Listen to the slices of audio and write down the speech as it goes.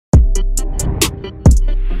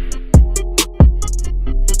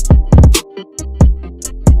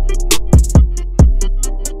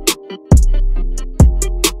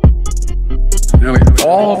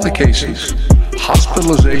all of the cases,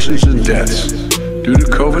 hospitalizations, and deaths due to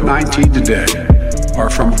COVID-19 today are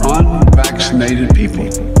from unvaccinated people.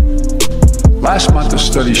 Last month, a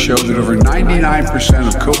study showed that over 99%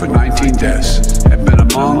 of COVID-19 deaths have been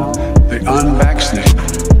among the unvaccinated.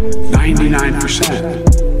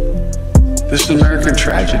 99%. This is an American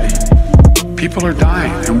tragedy. People are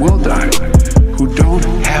dying and will die who don't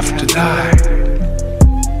have to die.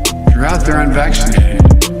 If you're out there unvaccinated,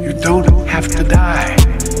 you don't have to die.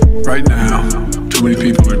 Right now, too many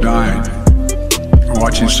people are dying. They're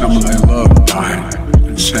watching someone they love dying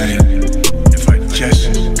and saying, if I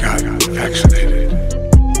just got vaccinated.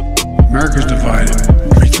 America's divided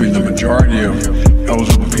between the majority of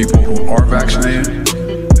eligible people who are vaccinated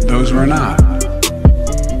and those who are not.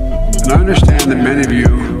 And I understand that many of you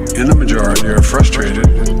in the majority are frustrated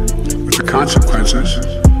with the consequences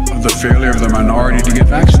of the failure of the minority to get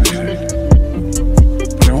vaccinated.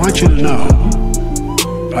 But I want you to know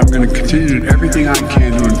I'm going to continue to do everything I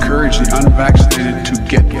can to encourage the unvaccinated to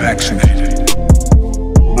get vaccinated.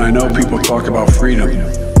 I know people talk about freedom,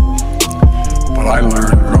 but I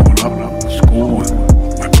learned growing up in school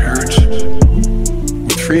and my parents,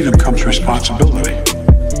 with freedom comes responsibility.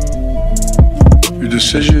 Your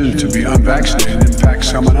decision to be unvaccinated impacts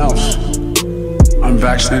someone else.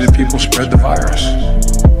 Unvaccinated people spread the virus.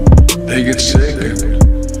 They get sick and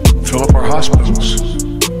fill up our hospitals.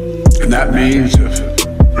 And that means if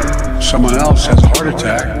someone else has a heart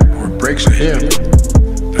attack or breaks a hip,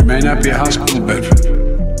 there may not be a hospital bed for them.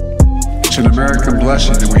 It's an American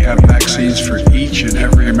blessing that we have vaccines for each and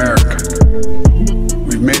every American.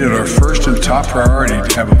 We've made it our first and top priority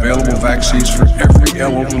to have available vaccines for every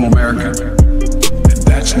eligible American. And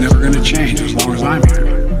that's never going to change as long as I'm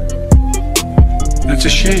here. And it's a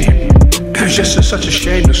shame. It's just such a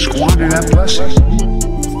shame to squander that blessing.